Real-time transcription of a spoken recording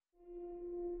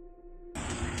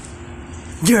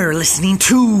You're listening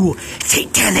to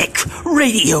Satanic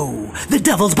Radio, the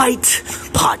Devil's Bite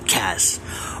podcast,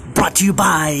 brought to you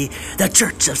by the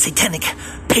Church of Satanic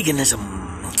Paganism.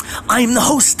 I'm the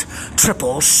host,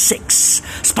 666,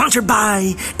 sponsored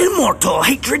by Immortal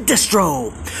Hatred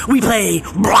Distro. We play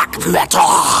black metal,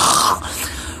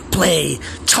 play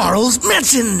Charles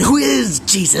Manson, who is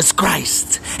Jesus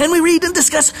Christ, and we read and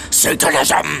discuss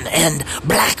Satanism and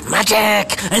black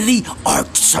magic and the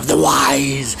arts of the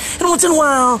wise, and once in a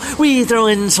while we throw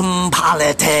in some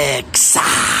politics,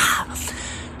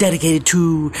 dedicated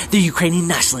to the Ukrainian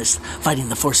nationalists fighting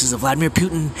the forces of Vladimir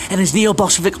Putin and his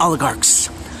neo-Bolshevik oligarchs.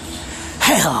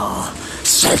 Hail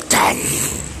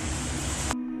Satan!